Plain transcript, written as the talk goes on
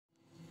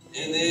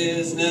and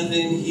there's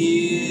nothing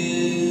here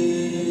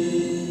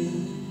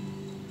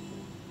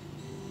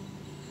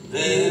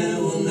that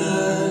will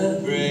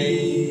not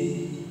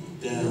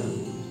break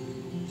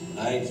down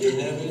like you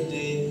never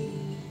did.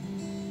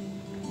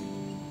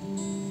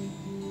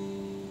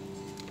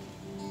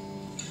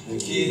 The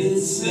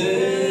kids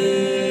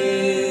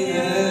say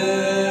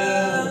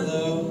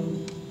hello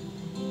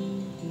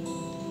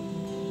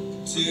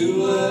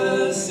to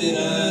us in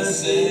our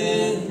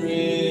separate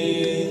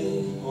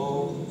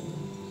homes.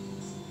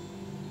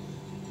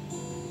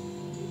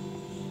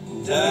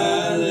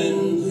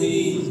 Darling,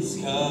 please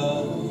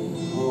come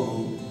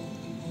home.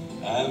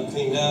 I've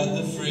cleaned out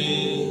the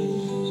fridge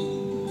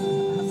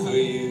for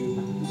you,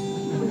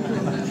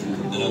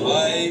 and I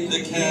wiped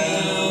the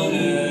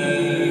counters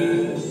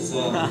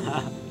off.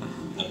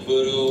 I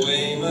put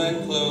away my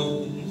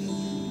clothes.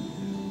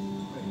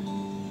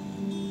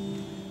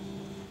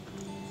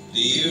 Do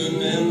you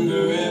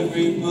remember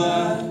every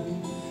block,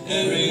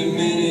 every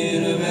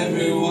minute of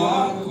every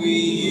walk we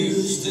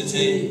used to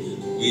take?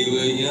 We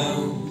were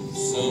young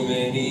so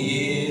many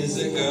years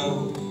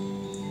ago.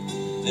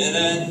 Then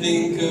I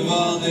think of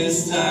all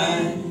this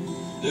time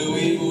that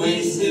we've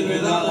wasted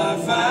with all our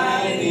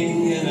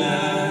fighting, and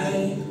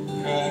I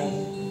cry.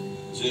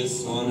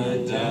 Just wanna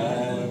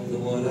die with the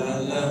one I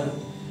love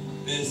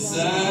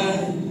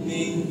beside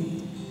me.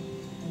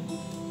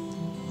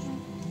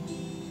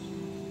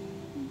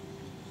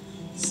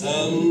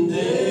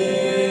 Someday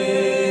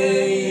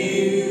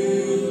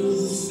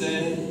you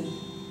said,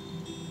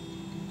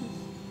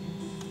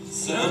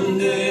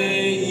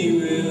 someday you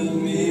will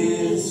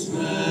miss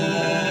my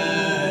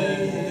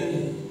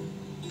head,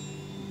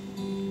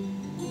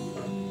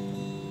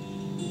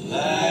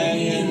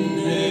 lying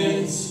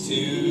next to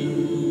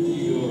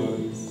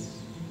yours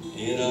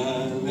in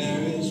our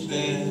marriage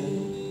bed.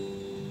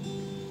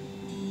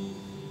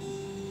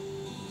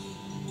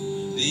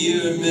 Do you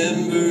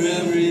remember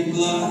every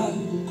block,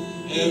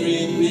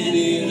 every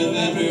minute of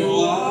every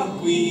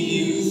walk we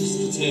used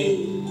to take?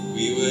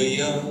 We were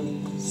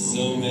young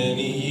so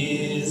many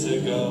years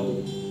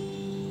ago.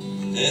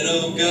 And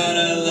oh God,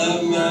 I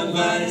love my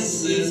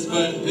vices,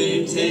 but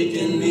they've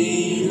taken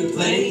me to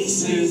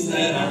places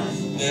that I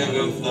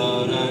never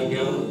thought I'd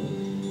go.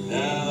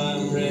 Now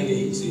I'm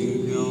ready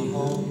to go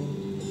home,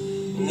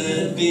 and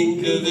I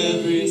think of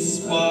every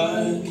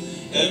spark,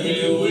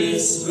 every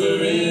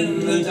whisper in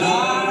the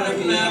dark.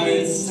 Now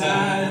it's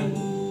time.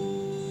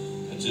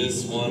 I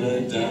just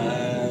wanna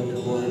die with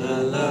the one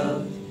I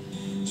love.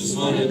 Just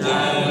wanna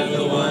die with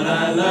the one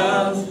I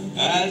love.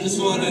 I just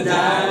wanna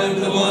die with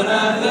the one I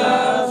love.